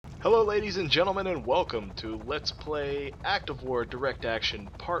Hello ladies and gentlemen, and welcome to Let's Play Active War Direct Action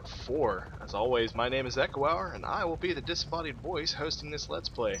Part 4. As always, my name is eckohour, and I will be the disembodied voice hosting this Let's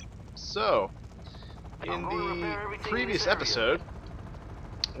Play. So, in the previous episode,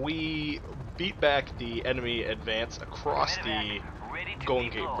 we beat back the enemy advance across the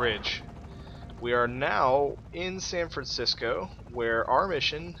Golden Gate Bridge. We are now in San Francisco, where our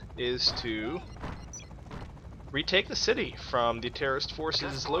mission is to retake the city from the terrorist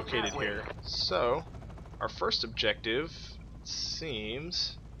forces located here. So, our first objective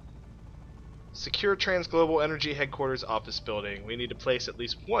seems secure Transglobal Energy Headquarters office building. We need to place at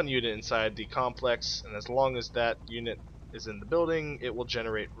least one unit inside the complex, and as long as that unit is in the building, it will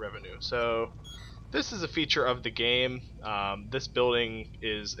generate revenue. So, this is a feature of the game. This building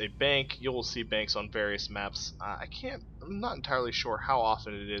is a bank. You will see banks on various maps. I'm not entirely sure how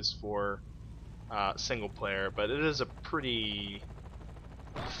often it is for single player, but it is a pretty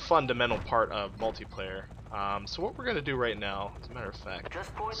fundamental part of multiplayer. So what we're going to do right now, as a matter of fact,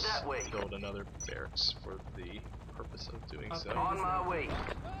 just point that way. Build another barracks for the purpose of doing so. On my way.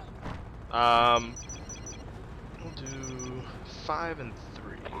 We'll do 5 and 3.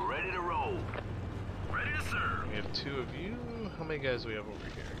 Ready to roll. Ready to serve. We have 2 of you. How many guys do we have over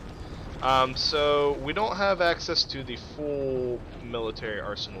here? So we don't have access to the full military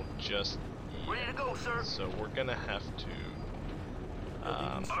arsenal just yet. Ready to go, sir. So we're gonna have to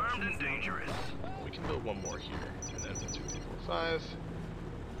armed and dangerous. We can build one more here, and then 2, 3, 4, 5.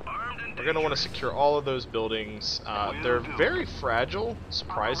 Armed and We're gonna want to secure all of those buildings. They're very fragile,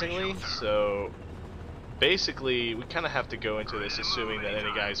 surprisingly. So basically, we kind of have to go into this assuming that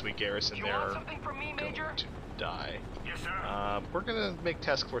any guys we garrison there are going to die. Yes, sir. We're gonna make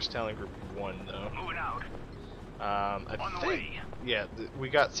Task Force Talon Group 1 though. Moving out. I think, yeah, we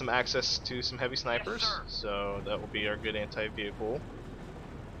got some access to some heavy snipers, so that will be our good anti-vehicle.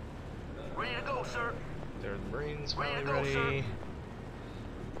 Ready to go, sir. There are the Marines finally ready.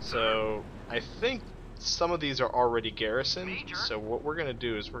 So I think some of these are already garrisoned. So what we're gonna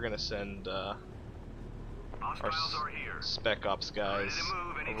do is we're gonna send our spec ops guys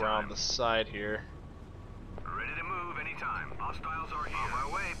around the side here. Ready to move anytime. Hostiles are here.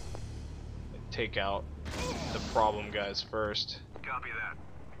 On my way. Take out the problem guys first. Copy that.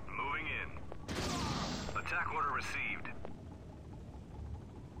 Moving in. Attack order received.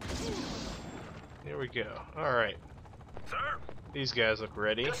 Here we go. Alright. Sir? These guys look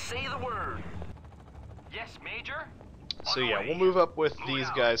ready. Just say the word. Yes, Major? So yeah, we'll move up with these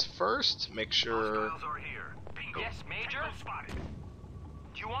guys first. Make sure... Hostiles are here. Bingo. Yes, Major? Tango spotted.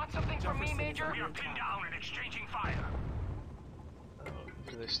 Do you want something from me, Major? We are pinned down and exchanging fire.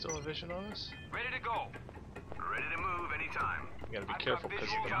 Do they still have vision on us? Ready to go. Ready to move anytime. You gotta be I've careful got because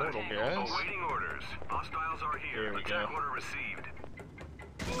visual of the mortal contact. guys. Awaiting orders. Hostiles are here. Here we Attack go. order received.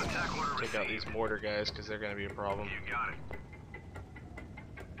 Attack order Take received. out these mortar guys because they're gonna be a problem. You got it.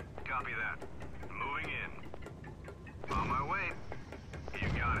 Copy that. Moving in. On my way. You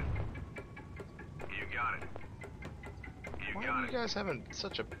got it. You got it. You Why got are it. you guys having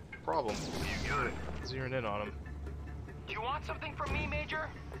such a problem You got it. zeroing in on them? Do you want something from me, Major?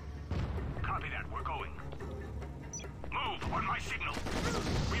 Copy that. We're going. Move on my signal.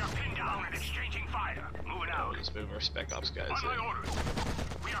 We are pinned down and exchanging fire. Moving out. We'll just move our spec ops guys On my in. orders.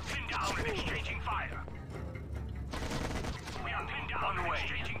 We are pinned down and exchanging fire. We are pinned down and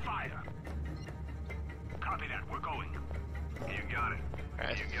exchanging fire. Copy that. We're going. You got it.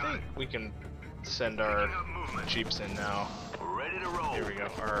 I You got think we can send our Picking up movement. jeeps in now. Ready to roll. Here we go.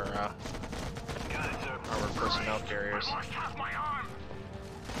 Our Got it, sir. armored personnel carriers. I lost half my arm.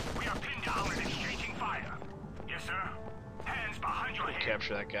 We are pinned down and exchanging fire. Yes, sir. Hands behind your We'll head.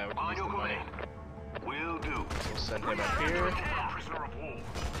 capture that guy. We can On use your the money. command. Will do. We'll send him up here. Prisoner of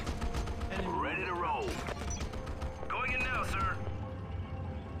war. Ready to roll. Going in now, sir.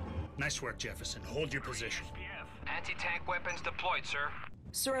 Nice work, Jefferson. Hold your position. Anti-tank weapons deployed, sir.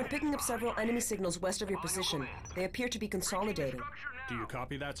 Sir, I'm picking up several enemy signals west of your position. They appear to be consolidating. Do you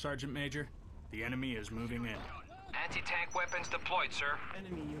copy that, Sergeant Major? The enemy is moving in. Anti-tank weapons deployed, sir.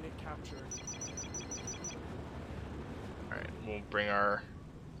 Enemy unit captured. Alright, we'll bring our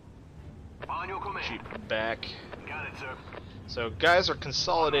On your command. jeep back. Got it, sir. So guys are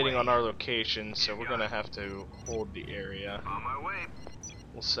consolidating on our location, so we're gonna have to hold the area. On my way.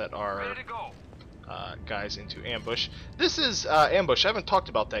 We'll set our Ready to go. guys into ambush. This is ambush. I haven't talked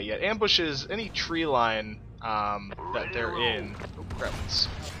about that yet. Ambush is any tree line that they're in. Oh crap! Let's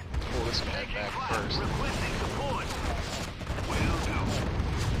pull this guy back first. Requesting support. Will do.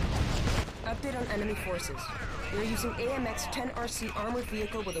 Update on enemy forces. We're using AMX 10RC armored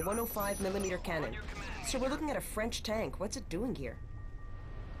vehicle with a 105mm cannon. So we're looking at a French tank. What's it doing here?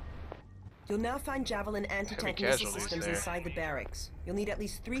 You'll now find Javelin anti-tank missile casualties systems there. inside the barracks. You'll need at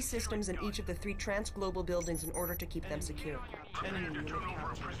least 3 systems in each of the 3 trans-global buildings in order to keep them secure. Enemy unit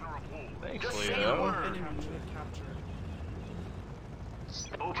captured. Thankfully, Just say the though. word. Enemy unit captured.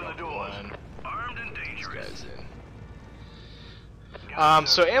 Open the doors. One. Armed and These dangerous. guys in.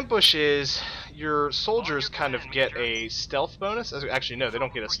 So ambush is your soldiers kind of get a stealth bonus. Actually, no, they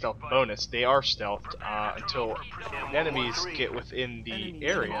don't get a stealth bonus. They are stealthed until enemies get within the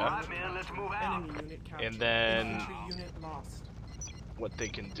area, Alright, man, let's move out. Enemy unit captured. and then Infantry unit lost. what they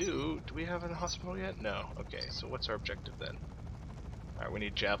can do. Do we have a hospital yet? No. Okay, so what's our objective then? Alright, we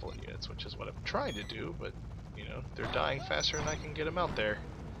need javelin units, which is what I'm trying to do, but you know, they're dying faster than I can get them out there.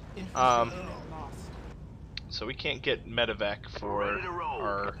 Infantry unit lost. So we can't get medevac for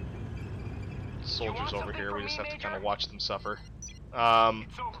our soldiers over here. We just have to kind of watch them suffer. It's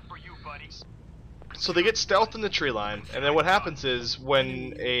over for you, buddy. So they get stealth in the tree line, and then what happens is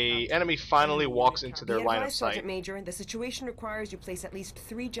when a enemy finally walks into their Be line of advised, sight, Sergeant Major, the situation requires you place at least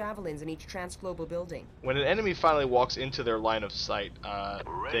 3 javelins in each trans-global building. when an enemy finally walks into their line of sight,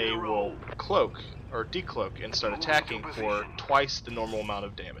 they will cloak or decloak and start attacking for twice the normal amount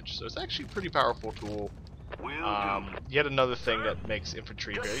of damage. So it's actually a pretty powerful tool. Yet another thing that makes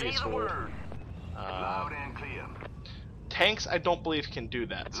infantry Just very say the useful. word. Loud and clear. Tanks, I don't believe can do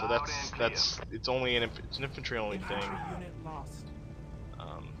that. So Loud that's and it's only it's an infantry only thing. Unit lost.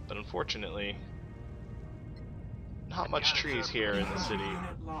 But unfortunately, not much trees here in the city.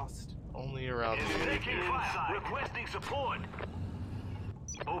 Unit lost. Only around It's the area taking here. fire. Requesting support.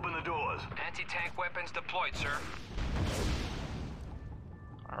 Open the doors. Anti-tank weapons deployed, sir.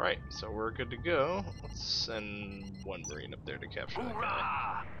 Alright, so we're good to go. Let's send one Marine up there to capture that guy.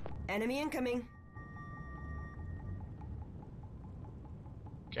 Hoorah! Enemy incoming.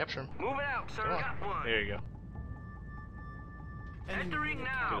 Capture him. Moving out, sir. Come on. Got one. There you go. Entering Get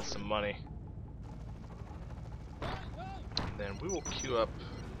now. us some money. And then we will queue up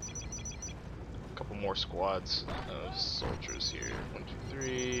a couple more squads of soldiers here. 1, 2,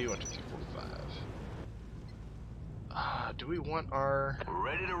 3, 1, 2, 3, 4, 5. Do we want our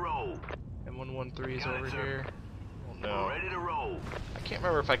Ready to roll. M113s Got it, over sir. here? Well, no. Ready to roll. I can't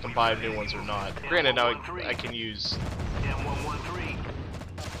remember if I can buy new ones or not. Granted, now I can use... M113.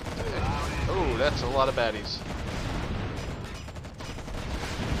 Oh, that's a lot of baddies.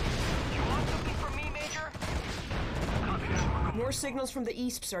 You want something from me, Major? More signals from the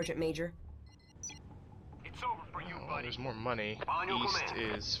east, Sergeant Major. It's over for you, Oh, buddy. there's more money. On your East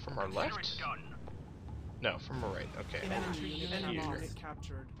command. is from our Consider left? it done. No, from our right. Okay. Here.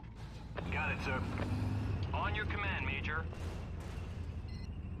 captured. Got it, sir. On your command, Major.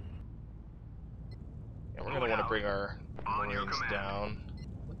 Yeah, we're gonna want to bring our On your Marines command. down.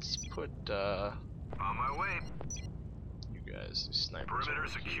 Let's put On my way. you guys, these snipers. Perimeter over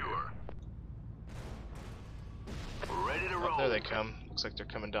secure. Ready to here. roll. Oh, there they come. Looks like they're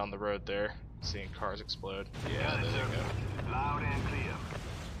coming down the road there. Seeing cars explode. Yeah, Got it, there sir. they go. Loud and clear.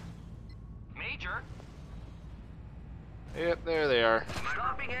 Major? Yep, there they are.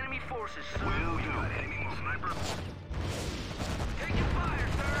 Stopping enemy forces, sir. Will do. Enemy sniper. Taking fire,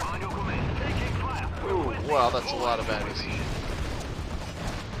 sir. On your command. Taking fire. Ooh, wow, that's a lot of baddies.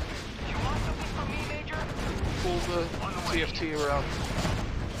 You want something from me, Major? Pull the TFT around.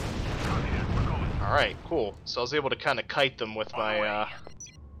 Alright, cool. So I was able to kind of kite them with my,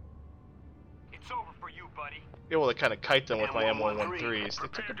 It's over for you, buddy. able to kind of kite them with my M113s. They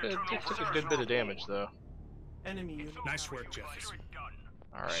took a good bit of damage, though. Nice work, Jefferson.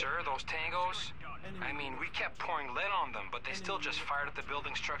 Alright. Sir, those tangos? I mean, we kept pouring lead on them, but they still just fired at the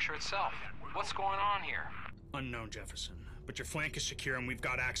building structure itself. What's going on here? Unknown, Jefferson. But your flank is secure and we've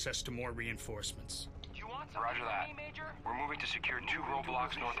got access to more reinforcements. Do you want something Roger from that. me, Major? We're moving to secure 2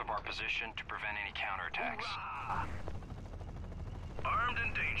 roadblocks north of our position to prevent any counterattacks. Armed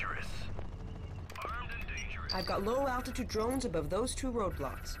and dangerous. Armed and dangerous. I've got low altitude drones above those 2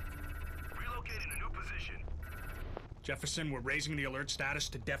 roadblocks. Relocating a new position. Jefferson, we're raising the alert status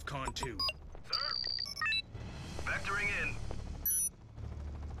to DEFCON 2. Sir. Vectoring in.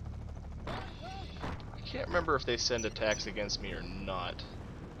 I can't remember if they send attacks against me or not.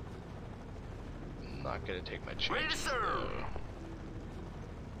 I'm not gonna take my Ready to chances, serve. though.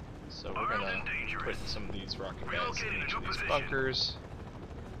 So we're Armed gonna and dangerous. put some of these rocket guys Relocating in a each new of these position. bunkers.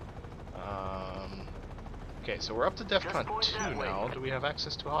 Okay, so we're up to DEFCON point 2 that way. now. Do we have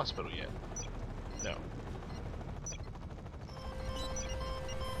access to a hospital yet? No.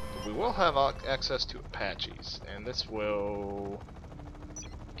 But we will have access to Apaches, and this will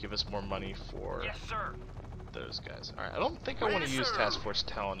give us more money for Yes, sir. those guys. Alright, I don't think I want to Ready, use sir. Task Force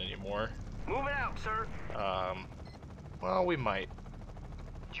Talon anymore. Moving out, sir. Well, we might.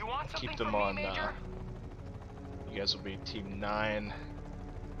 Do You want something keep them from on. me, Major? You guys will be Team 9.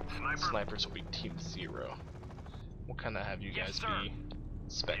 Sniper. Snipers will be Team 0. We'll kind of have you Yes, guys sir. be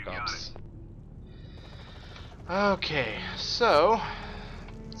Spec You got Ops. Okay, so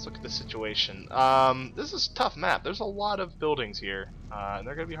let's look at the situation. This is a tough map. There's a lot of buildings here, and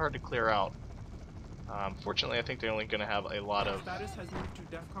they're going to be hard to clear out. Fortunately, I think they're only going to have a lot of Status has moved to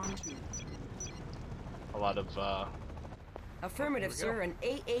DEFCON 2. Affirmative, Here we sir. An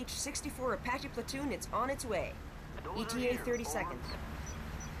AH-64 Apache platoon. It's on its way. ETA 30 seconds.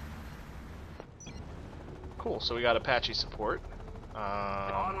 Cool. So we got Apache support.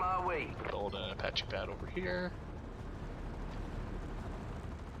 On my way. Build an Apache pad over here,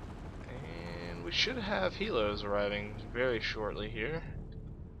 and we should have helos arriving very shortly here.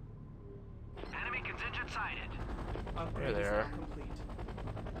 Enemy contingent sighted. Upgrade There they is are. now complete.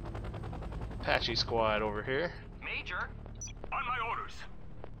 Apache squad over here. Major? On my orders.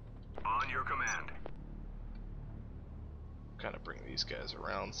 On your command. Kind of bring these guys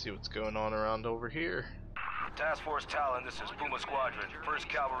around, see what's going on around over here. Task Force Talon, this is Puma Squadron, 1st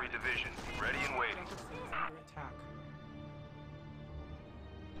Cavalry Division. Ready and waiting. Under attack.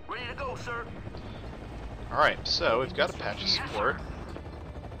 Ready to go, sir. Alright, so we've got Apache support.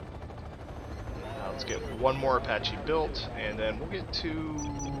 Now let's get one more Apache built, and then we'll get 2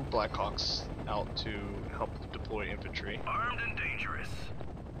 Blackhawks out to help deploy infantry. Armed and dangerous.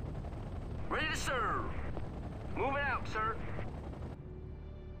 Ready to serve. Moving out, sir.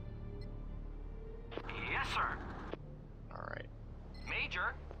 Yes, sir. Alright,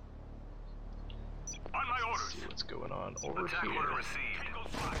 Major? On my let's orders. see what's going on over Attack here. order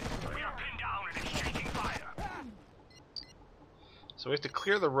received. We are pinned down and exchanging fire. So we have to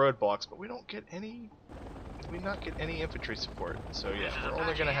clear the roadblocks, but we don't get any. We not get any infantry support. So yeah, This is we're only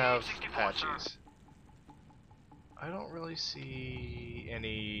Apache gonna have 64, Apaches. I don't really see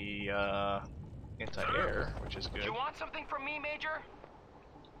any anti-air, which is good. You want something from me, Major?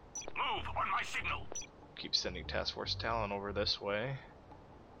 Move on my signal. Keep sending Task Force Talon over this way.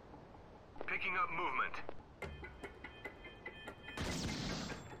 Picking up movement.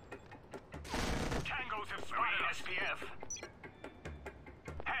 Tangos have spotted SPF.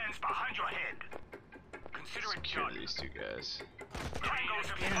 Hands behind your head. Consider it Secure done. these 2 guys. Tangos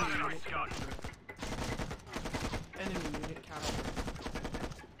have Enemy spotted unit us done. captured. Enemy unit captured.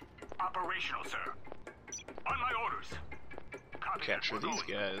 Operational, sir. On my orders. Copy that. Capture We're these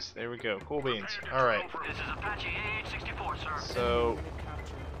going. guys. There we go. Cool beans. Prepare to Alright, go for This is Apache AH-64, sir. so Unit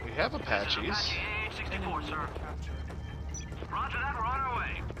captured. we have Apaches. Apache Enemy AH-64, sir. unit captured. Roger that, we're on our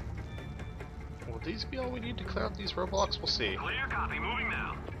way. Will these be all we need to clear out these roadblocks? We'll see. Clear copy. Moving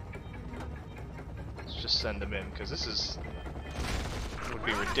now. Let's just send them in, because this is would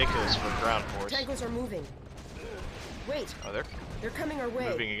be ridiculous for ground force. Tangos are moving. Wait, Oh, they're coming our way.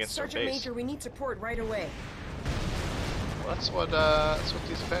 Moving against our Sergeant base. Major, we need support right away. well, that's what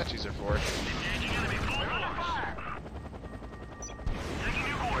these Apaches are for. Engaging enemy. Full force. Taking new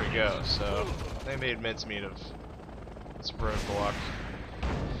There course. we go. So they made mincemeat of this roadblock.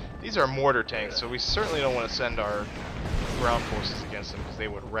 These are mortar tanks, so we certainly don't want to send our ground forces against them because they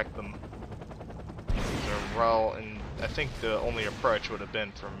would wreck them. They're well, and I think the only approach would have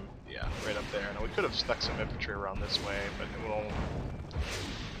been from right up there. Now we could have stuck some infantry around this way, but it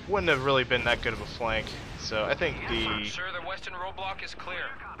wouldn't have really been that good of a flank. So I think the Sir, the western roadblock is clear.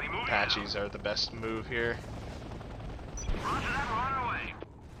 Copy. Moving Apaches are the best move here. now. Roger that. We're on our way.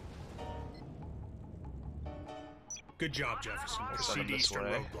 Good job, Jefferson. Let's send Proceed them this eastern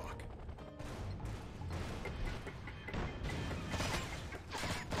way. roadblock.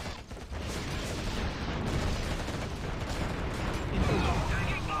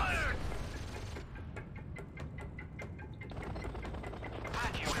 Taking fire.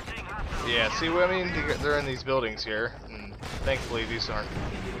 Apache, we're seeing hostiles. Yeah, see what I mean? They're in these buildings here, and thankfully these aren't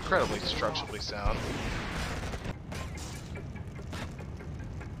incredibly structurally sound.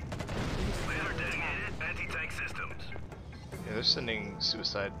 Laser designated anti-tank systems. Yeah, they're sending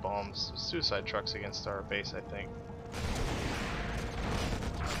suicide bombs, suicide trucks against our base, I think.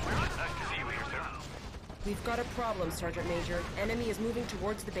 Nice to see you here, sir. We've got a problem, Sergeant Major. Enemy is moving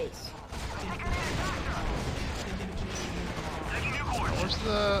towards the base. Taking new course. Where's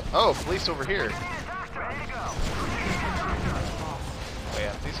the... Oh, police over here. Ready to go. Oh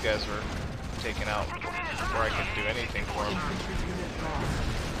yeah, these guys were taken out before I could do anything for them.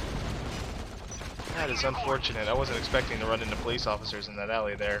 That is unfortunate. I wasn't expecting to run into police officers in that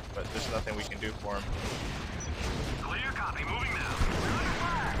alley there, but there's nothing we can do for them. Clear copy. Moving now.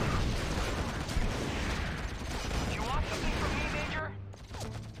 You want something from me, Major?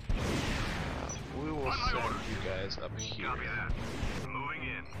 We will send you guys up here. Copy that. Moving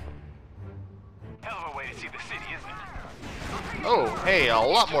in. can't see the city, isn't it? Oh, hey, a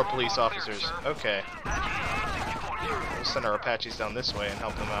lot more police officers. Okay. We'll send our Apaches down this way and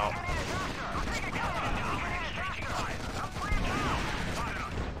help them out.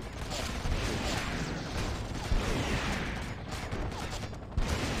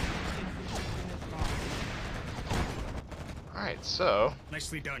 Alright, so...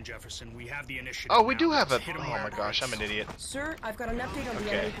 Nicely done, Jefferson. We have the initiative. Oh, we now. do have a... Let's hit 'em Oh where my it gosh, hurts. I'm an idiot. Sir, I've got an update on the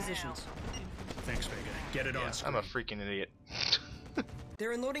Okay. enemy positions. Thanks, Vega. Get it on Yeah, screen. I'm a freaking idiot.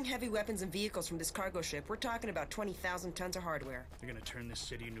 They're unloading heavy weapons and vehicles from this cargo ship. We're talking about 20,000 tons of hardware. They're gonna turn this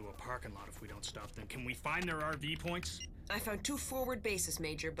city into a parking lot if we don't stop them. Can we find their RV points? I found 2 forward bases,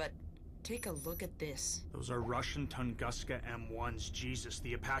 Major, but take a look at this. Those are Russian Tunguska M1s. Jesus,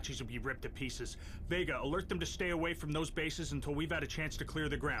 the Apaches will be ripped to pieces. Vega, alert them to stay away from those bases until we've had a chance to clear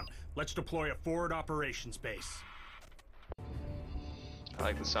the ground. Let's deploy a forward operations base. I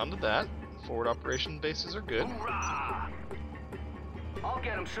like the sound of that. Forward operation bases are good. Hoorah! I'll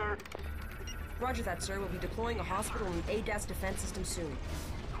get him, sir. Roger that, sir. We'll be deploying a hospital and ADAS defense system soon.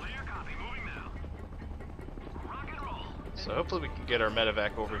 Clear copy. Moving now. Rock and roll. So hopefully we can get our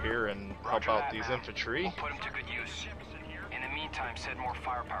medevac over here and help Roger out that, these Matt. infantry. We'll put them to good use. In the meantime, send more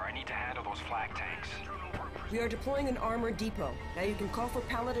firepower. I need to handle those flag tanks. We are deploying an armored depot. Now you can call for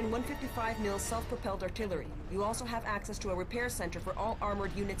Paladin 155 mil self-propelled artillery. You also have access to a repair center for all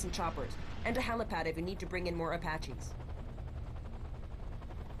armored units and choppers, and a helipad if you need to bring in more Apaches.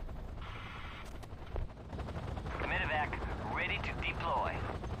 Medevac ready to deploy.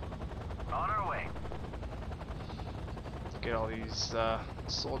 On our way. Get all these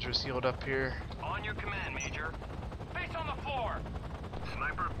soldiers healed up here. On your command, Major. Face on the floor.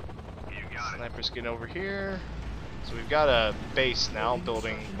 Sniper, you got it. Snipers getting over here. So we've got a base now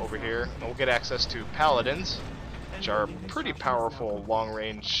building over here. And we'll get access to Paladins, which are pretty powerful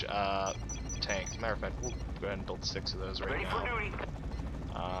long-range tanks. Matter of fact, we'll go ahead and build 6 of those right Ready for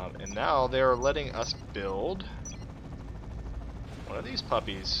now. duty. And now they're letting us build one of these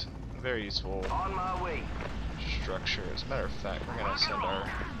puppies. Very useful On my way. structure. As a matter of fact, we're gonna send our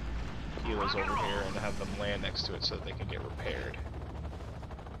helos over here and have them land next to it so that they can get repaired.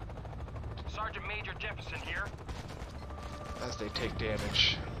 Sergeant Major Jefferson here. As they take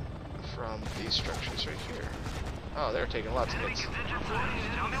damage from these structures right here. Oh, they're taking lots of hits. Tell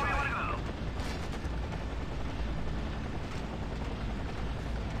me where you want to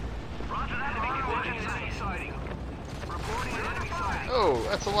go. Roger that. Enemy sighting. Reporting an enemy sighting. Oh,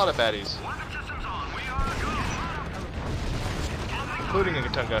 that's a lot of baddies, Weapon systems on. We are go. including a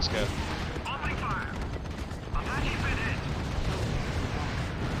Tunguska. Opening fire. Apache fit hit.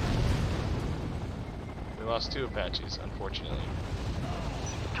 We lost 2 Apaches, unfortunately.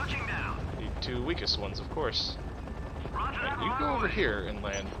 Touching down. The 2 weakest ones, of course. Roger that. Right, you go over here and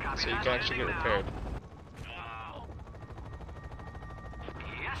land, so you can actually get repaired.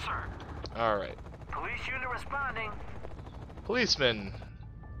 Yes, sir. Alright. Police unit responding. Policemen,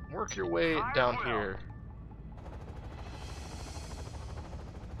 work your way down here.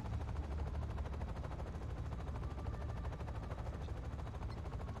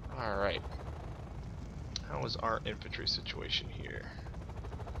 Alright. How is our infantry situation here?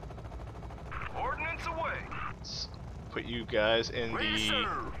 Ordnance away. Let's put you guys in Ready, the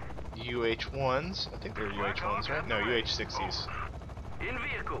sir. UH-1s. I think they're UH-1s, right? No, UH-60s. In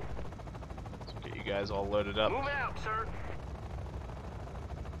vehicle. Let's get you guys all loaded up. Move out, sir.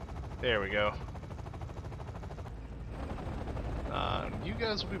 There we go. You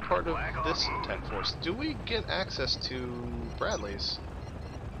guys will be part of this Task Force. Do we get access to Bradley's?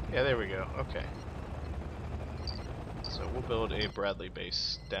 Yeah, there we go. Okay. So we'll build a Bradley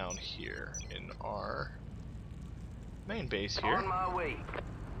base down here in our main base here. On my way.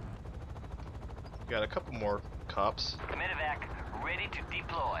 Got a couple more cops. Medevac ready to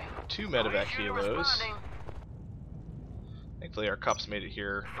deploy. 2 medevac Police unit helos. responding. Thankfully our cops made it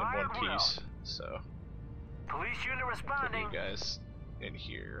here in Fire one well. piece. So Police unit put responding. you guys in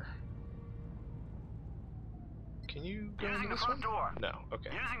here. Can you go Using into the this front one? door. No. Okay.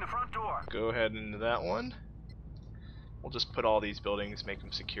 Using the front door. Go ahead into that one. We'll just put all these buildings, make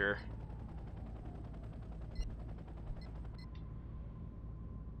them secure.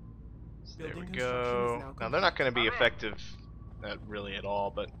 So there we Building construction is go. now Now they're not going to be I'm in. effective really at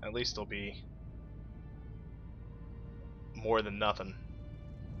all, but at least they'll be more than nothing.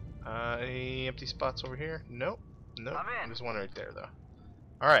 Any empty spots over here? Nope. Nope. I'm in. There's one right there though.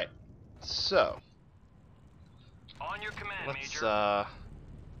 Alright. So On your command, let's Major.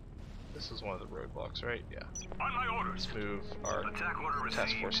 this is one of the roadblocks, right? Yeah. On my orders. Let's move our Attack order Task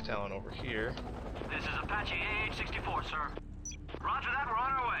received. Force Talon over here. This is Apache AH-64, sir. Roger that. We're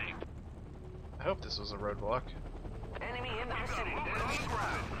on our way. I hope this was a roadblock. Enemy in the vicinity. Enemy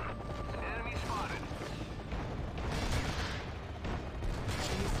ground. Enemy spotted.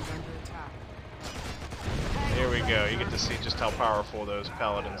 Base is under attack. Here we go. You get to see just how powerful those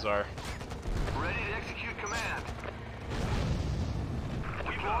paladins are. Ready to execute command.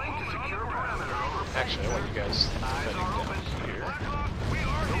 Deploying to secure perimeter. Over. Actually, I want you guys Eyes defending are down open. here. Blackhawk, we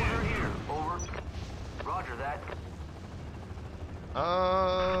are Over here. here. Over. Roger that.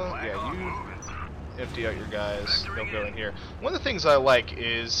 Yeah, you empty out your guys. They'll go in here. One of the things I like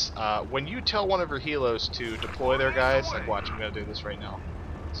is when you tell one of your helos to deploy their guys, like watch, I'm going to do this right now.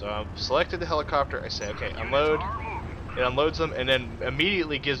 So I've selected the helicopter, I say, okay, unload. It unloads them and then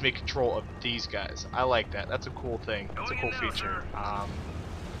immediately gives me control of these guys. I like that. That's a cool thing. That's a cool feature.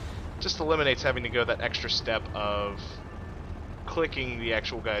 Just eliminates having to go that extra step of clicking the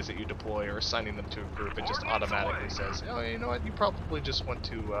actual guys that you deploy or assigning them to a group. It just automatically says, oh, you know what, you probably just want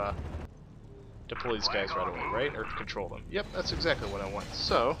to deploy these guys right away, right? Or control them. Yep, that's exactly what I want.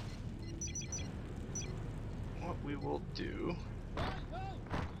 So, what we will do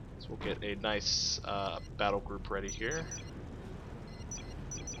is we'll get a nice battle group ready here.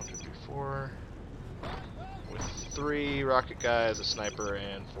 1, 2, 3, 4. With 3 rocket guys, a sniper,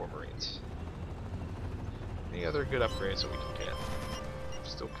 and 4 marines. Any other good upgrades that we can get?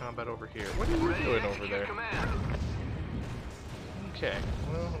 Still combat over here. What are you doing over there? Okay,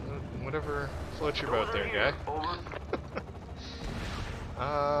 well, whatever floats your boat there, guy.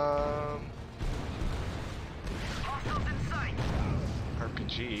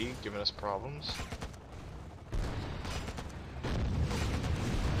 RPG giving us problems.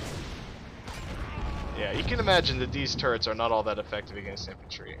 Yeah, you can imagine that these turrets are not all that effective against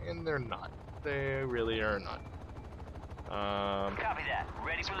infantry, and they're not. They really are not. Copy that.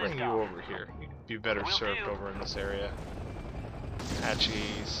 Ready Let's for bring you liftoff. over here. You'd be better Will served do. over in this area.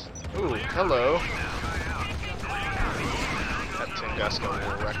 Apaches. Ooh, hello. That Tunguska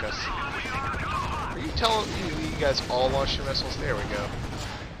will wreck us. Are you telling me you guys all launch your missiles? There we go.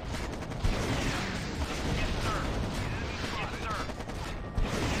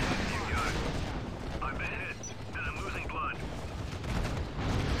 I've been hit, and I'm losing blood.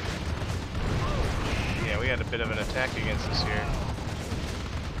 Yeah, we had a bit of an attack against us here.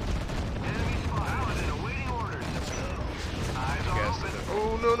 Enemy spotted. Awaiting orders. Eyes You are guys open. did it.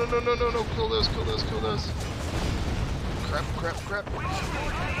 Oh, no, no, no, no, no, no. Kill those, kill those, kill those. Crap, crap, crap.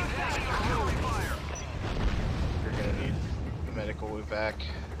 You're gonna need the medical evac.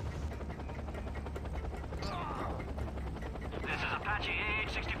 This is Apache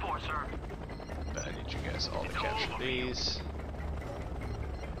AH-64, sir. But I need you guys all to capture these.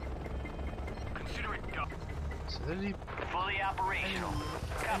 Consider it go. So did he? Fully operational.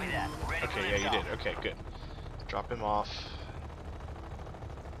 Copy that. Ready for Okay, yeah, you liftoff. did. Okay, good. Drop him off.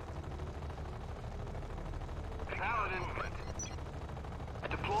 Paladin.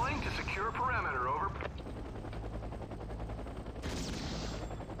 Deploying to secure perimeter. Over.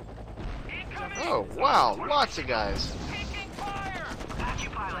 Oh, wow, lots of guys. Apache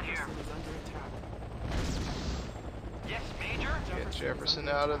pilot here. Is under attack. Yes, Major. Get Jefferson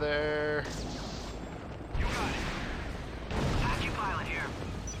out of there. You got it. Apache pilot here.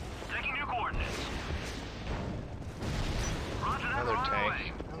 Taking new coordinates. Roger that. Another on our way.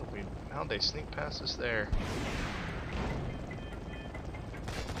 tank. How'd they sneak past us there?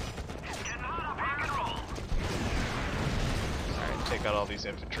 Getting hot up. Rock and roll. Alright, take out all these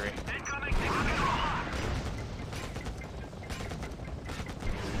infantry. Incoming. Rock and roll.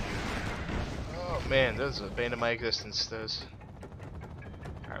 Oh man, those are the bane of my existence, those.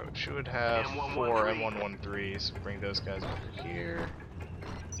 Alright, we should have 4 M113s. Bring those guys over here.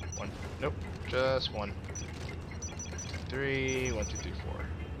 Nope, just 1. 3, 1, 2, 3, 4.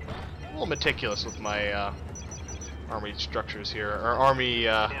 A little meticulous with my army structures here, or army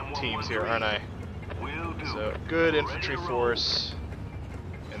teams here, aren't I? Will do. So, good infantry force.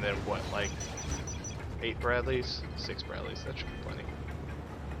 And then what, like 8 Bradleys? 6 Bradleys, that should be plenty.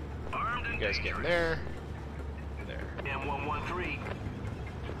 Armed You and guys get in there. There. M113.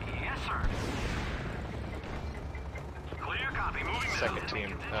 Yes, sir. Clear copy. Moving now. Second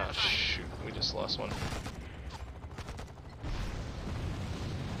team. Oh shoot, we just lost one.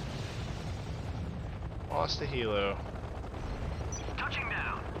 Lost a helo. Touching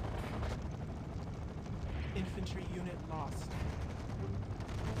down. Infantry unit lost.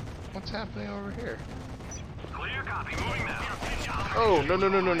 What's happening over here? Clear copy. Moving now. Oh, no, no,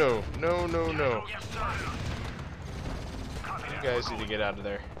 no, no, no. No, no, no. Yes, sir. Copy You that. guys need to get out of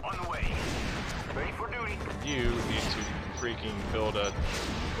there. On the way. Ready for duty. You need to freaking build a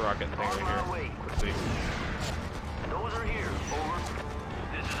rocket thing right here. Quickly. Those are here. Over.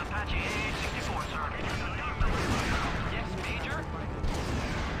 This is Apache AH-64,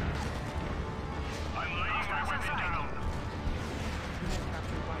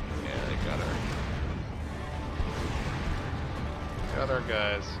 Got our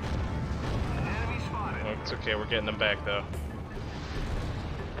guys. Enemy spotted. Oh, it's okay, we're getting them back though.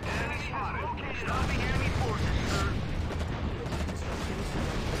 Enemy spotted. Stopping enemy forces, sir.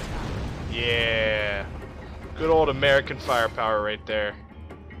 Yeah. Good old American firepower right there.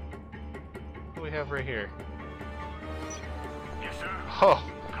 What do we have right here? Yes, sir. Oh.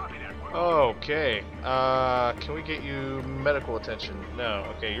 Copy that. Okay. Can we get you medical attention? No.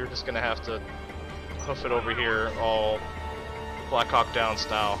 Okay, you're just gonna have to hoof it over here, all Black Hawk Down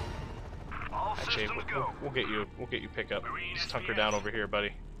style. All Actually, systems go. we'll get you pickup. Marine Just hunker SPS. down over here,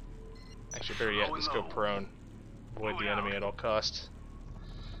 buddy. Actually, better yet, just go prone. Avoid the enemy at all costs.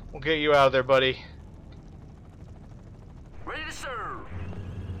 We'll get you out of there, buddy. Ready to serve.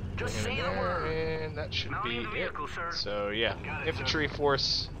 Just Bring say it the in there, word. and that should Mounting be the it. vehicle, sir. So yeah, Got it, infantry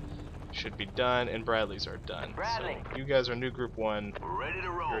force should be done, and Bradley's are done. Bradley. So you guys are new group 1. Ready to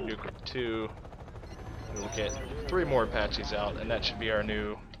You're roll. new group 2. We'll get 3 more Apaches out, and that should be our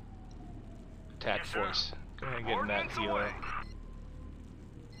new attack Yes, sir. force. Go ahead and get in that Ordnance helo. away.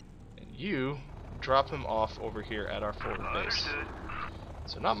 And you drop him off over here at our forward base. Understood.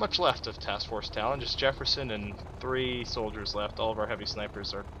 So not much left of Task Force Talon, just Jefferson and 3 soldiers left. All of our heavy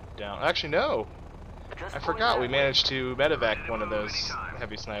snipers are down. Actually, no! Just I point forgot that we way. managed to medevac one of move those anytime.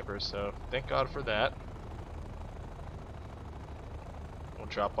 heavy snipers, so thank God for that. We'll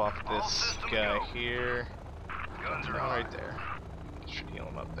drop off All this systems guy go. here. Guns are Right hot. there. Should heal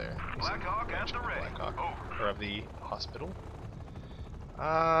him up there. He's Black in Hawk at range the of ready. Black Hawk, Over. or of the hospital.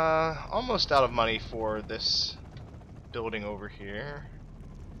 Almost out of money for this building over here.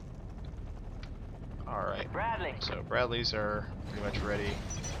 Alright, Bradley. so Bradley's are pretty much ready.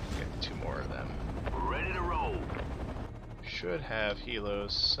 Get 2 more of them. Ready to roll. Should have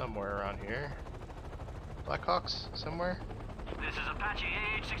helos somewhere around here. Blackhawks somewhere? This is Apache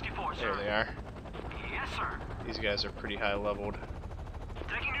AH-64, sir. There they are. Yes, sir. These guys are pretty high leveled.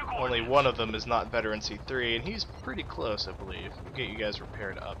 Taking new Only coordinates. one of them is not veteran C3, and he's pretty close, I believe. We'll get you guys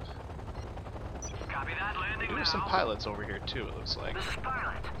repaired up. Copy that. Landing There's some now. pilots over here too, it looks like. This is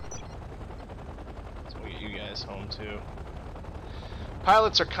pilot. So we'll get you guys home too.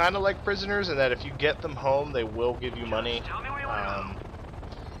 Pilots are kind of like prisoners in that if you get them home, they will give you money. Tell me where you want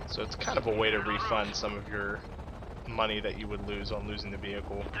to So it's kind of a way to refund some of your money that you would lose on losing the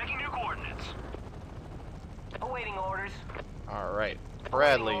vehicle. go. Taking new coordinates. Awaiting orders. Alright,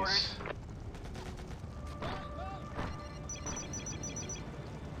 Bradley's.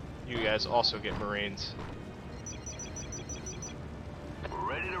 You guys also get Marines.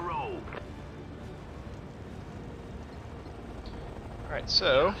 Ready to roll. Alright,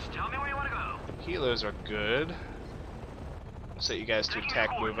 so Just tell me where you want to go. helos are good. We'll set you guys to attack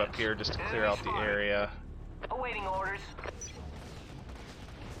move up here just to clear out the area. Awaiting orders.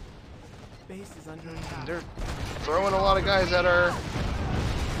 Base is under attack. They're throwing a lot of guys at our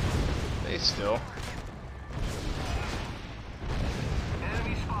base still.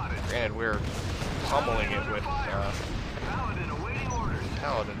 Enemy spotted. Granted, we're pummeling it with Paladin awaiting orders.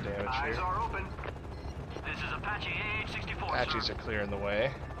 paladin damage Eyes here. are open. This is Apache AH-64, Apaches sir. are clearing the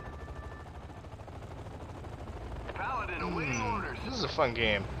way. Paladin awaiting orders. This is a fun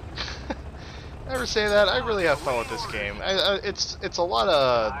game. Never say that. I really have fun with this game. It's a lot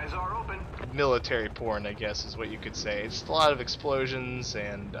of Eyes are open. military porn, I guess, is what you could say. It's a lot of explosions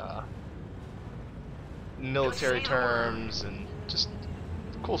and military Just say the word. terms and just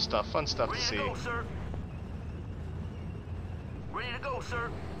cool stuff, fun stuff to Ready see. to go, sir. Ready to go, sir.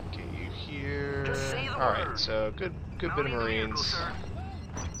 Get you here. Just say the All right, word. so good bit of Mounting the vehicle, Marines. sir.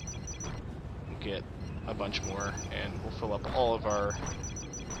 We'll get a bunch more, and we'll fill up all of our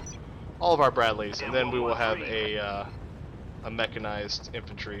Bradleys, and then we will have a mechanized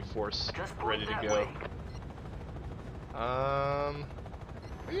infantry force Just point ready to that go. way.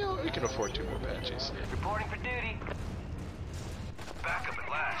 Yeah, we can afford 2 more Apaches. Reporting for duty. Back up at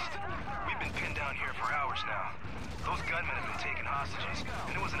last. We've been pinned down here for hours now. Those gunmen have been taking hostages,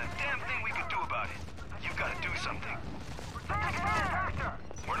 and there wasn't a damn thing we could do about it. You've got to do something.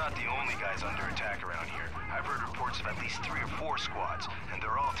 We're not the only guys under attack around here. I've heard reports of at least 3 or 4 squads, and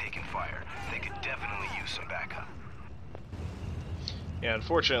they're all taking fire. They could definitely use some backup. Yeah,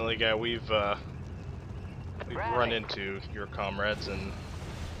 unfortunately, guy, we've run into your comrades, and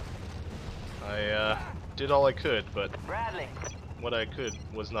I did all I could, but Bradley. what I could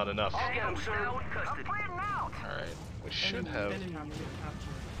was not enough. I'll get him, sir. I'm bleeding out. Alright, we should have, Enemy unit captured.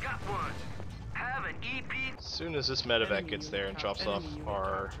 Got one. Have an EP. as soon as this medevac Enemy gets unit there and drops off enemy unit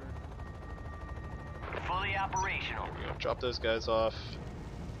our, captured. Fully operational. we're gonna drop those guys off.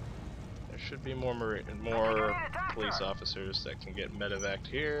 There should be more police officers that can get medevaced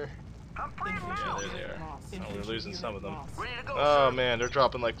here. Yeah, there they are. Oh, we're losing some of them. Ready to go, Oh sir. man, they're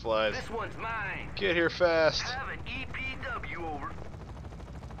dropping like flies. This one's mine. Get here fast. Have an EPW over.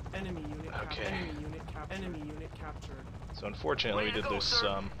 Enemy unit Okay. Enemy unit captured. So unfortunately we did lose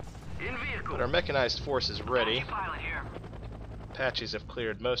some. In vehicle. But our mechanized force is ready. Pilot here. Apaches have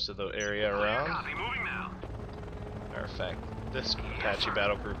cleared most of the area around. Copy, moving now. Matter of fact, this Apache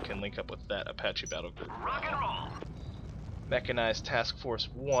battle group can link up with that Apache battle group. Rock and roll. Mechanized Task Force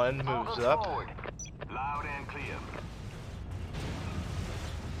 1 moves up. Forward. Loud and clear.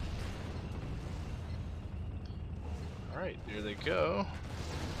 Alright, here they go.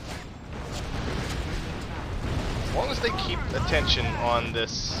 As long as they keep attention on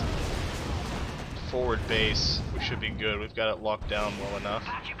this forward base, we should be good. We've got it locked down well enough.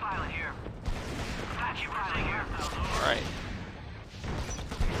 Apache pilot here. Apache pilot here. Alright.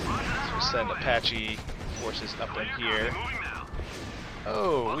 So send Apache forces up in here.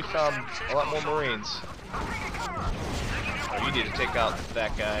 Oh, we found a lot more Marines. Oh, you need to take out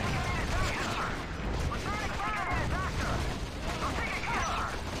that guy.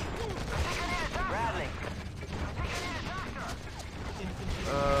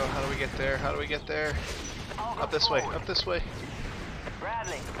 How do we get there? How do we get there? Up this way, up this way.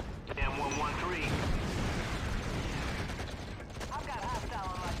 Bradley. M113. I've got hostile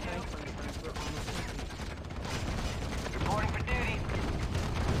on my tail. Reporting for duty.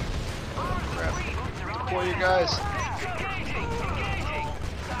 Crap. Deploy you guys.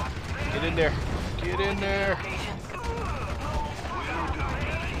 Get in there. Get in there.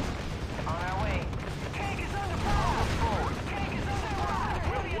 On our way. Tank is under fire. Forward. Tank is under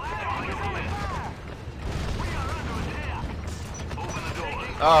fire. We are under attack. Open the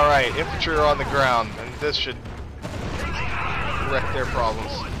door. Alright, infantry are on the ground, and this should wreck their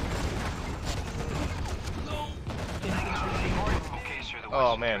problems. Okay, sir, the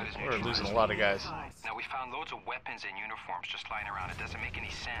Oh western man, threat is we're losing a neutralized. lot of guys. Now we found loads of weapons and uniforms just lying around. It doesn't make any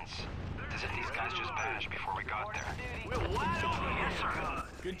sense. As if these guys just vanished before we got there. We're wide open. Yes, sir.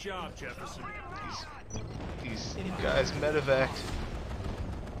 Good job, Jefferson. These guys medevaced.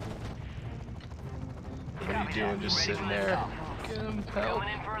 What are you doing? Just sitting there? Get them help.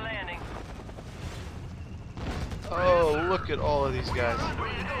 Coming in for a landing. Oh, look at all of these guys.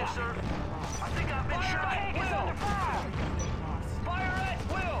 Ready to go, sir. I think I've been shot. Tank is under fire. Fire at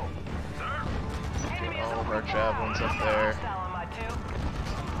will. Sir. Enemy is All of over our javelins up there. hostile on my two.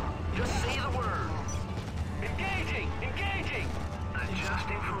 Just say the word. Engaging. Engaging.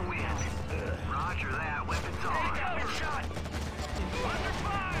 Adjusting for wind. Roger that. Weapons on. Take cover shot. Under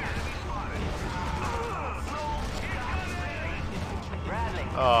fire. Enemy spotted. Bradley.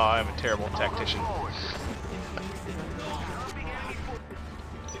 Oh, I'm a terrible tactician.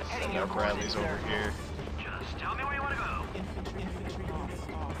 Send our Bradleys over here. Just tell me where you want to go.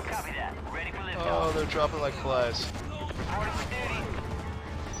 Copy that. Ready for liftoff. Oh, they're dropping like flies. Reporting for duty.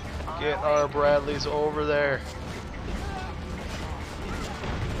 Get our Bradleys over there.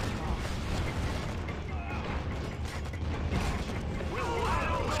 Look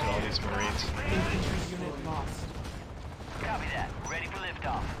at all these Marines. Infantry unit lost. Copy that. Ready for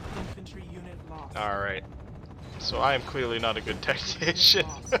liftoff. Infantry unit lost. Alright. So I am clearly not a good tactician.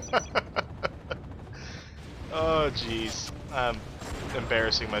 Oh jeez. I'm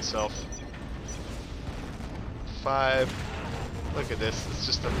embarrassing myself. 5. Look at this. It's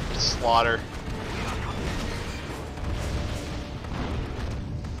just a slaughter.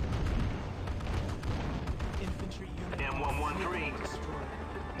 Infantry unit M113. destroyed.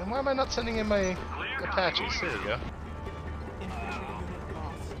 And why am I not sending in my Apaches? There you go. Infantry unit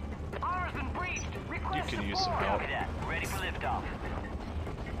lost. Armor's been breached. Request You can use some support. help. Copy that. Ready for liftoff.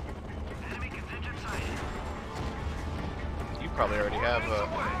 Enemy contingent sighted. You probably already have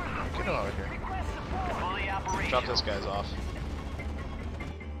get on over here. Request support. Fully operational. Drop those guys off.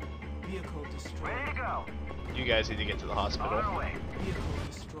 Vehicle destroyed. Ready to go. You guys need to get to the On hospital. our way. Vehicle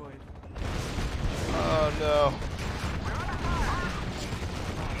destroyed. Oh no.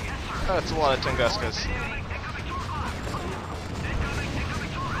 That's a lot of Tunguskas.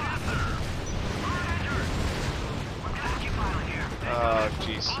 Oh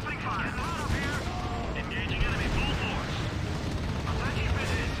jeez. Engaging enemy full force. Apache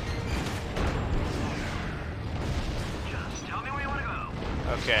visit. Just tell me where you want to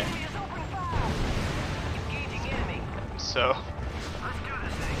go. Okay. Enemy is open fire. Engaging enemy. So Let's do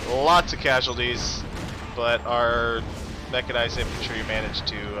this thing. lots of casualties, but our mechanized infantry managed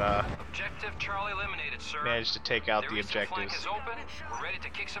to Objective Charlie eliminated, sir. take out Their the eastern flank objectives. is open. We're ready to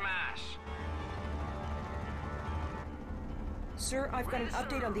kick some ass. Sir, I've got an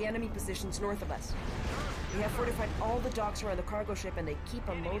update on the enemy positions north of us. We have fortified all the docks around the cargo ship and they keep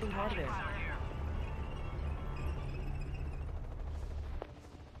unloading hardware.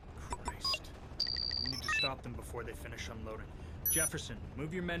 Christ. We need to stop them before they finish unloading. Jefferson,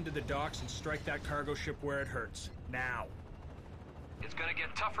 move your men to the docks and strike that cargo ship where it hurts. Now. It's gonna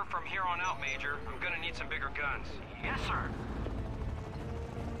get tougher from here on out, Major. I'm gonna need some bigger guns. Yes, sir.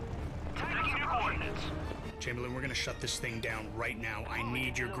 Taking new coordinates. Chamberlain, we're gonna shut this thing down right now. I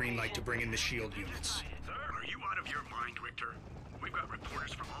need your green light to bring in the shield units. Sir, are you out of your mind, Richter? We've got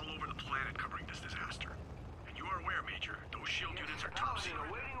reporters from all over the planet covering this disaster. And you are aware, Major, those shield units are top secret.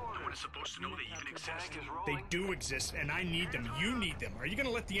 No one is supposed to know they even exist. They do exist, and I need them. You need them. Are you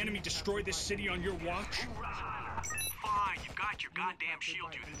gonna let the enemy destroy this city on your watch? Fine, you've got your goddamn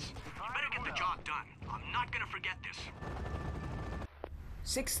shield units. You better get the job done. I'm not gonna forget this.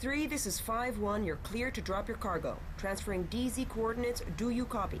 6-3, this is 5-1. You're clear to drop your cargo. Transferring DZ coordinates. Do you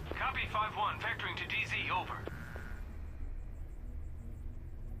copy? Copy 5-1. Vectoring to DZ. Over.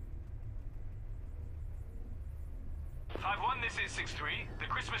 This is 6-3. The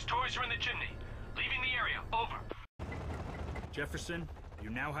Christmas toys are in the chimney. Leaving the area. Over. Jefferson, you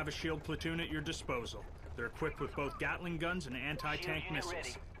now have a shield platoon at your disposal. They're equipped with both Gatling guns and anti-tank Shield unit missiles.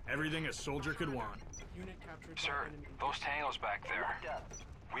 ready. Everything a soldier could want. Unit captured by Sir, enemy. those tangos back there.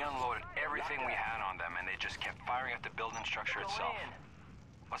 We unloaded everything we had on them and they just kept firing at the building structure itself.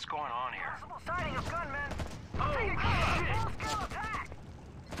 What's going on here? Sighting of gunmen. Oh, shit! Full-scale attack.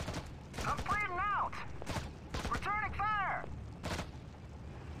 I'm bleeding out. Returning fire.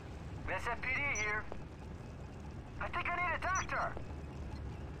 SFPD here. I think I need a doctor.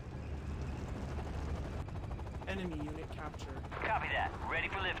 Enemy unit captured. Copy that. Ready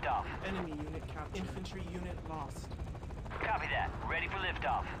for liftoff. Enemy unit captured. Infantry unit lost. Copy that. Ready for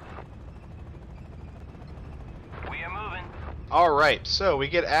liftoff. We are moving. Alright, so we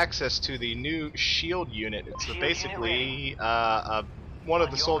get access to the new shield unit. It's Shield basically one of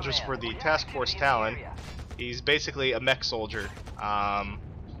the soldiers for the Task Force Talon. He's basically a mech soldier.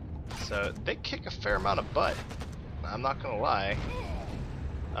 So they kick a fair amount of butt. I'm not gonna lie.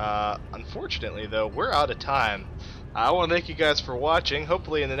 Unfortunately though, we're out of time. I want to thank you guys for watching.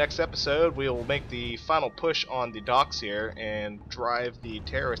 Hopefully in the next episode we will make the final push on the docks here and drive the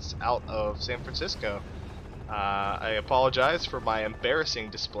terrorists out of San Francisco. I apologize for my embarrassing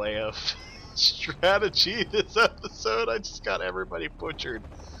display of strategy this episode. I just got everybody butchered.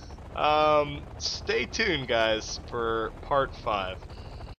 Stay tuned guys for part 5.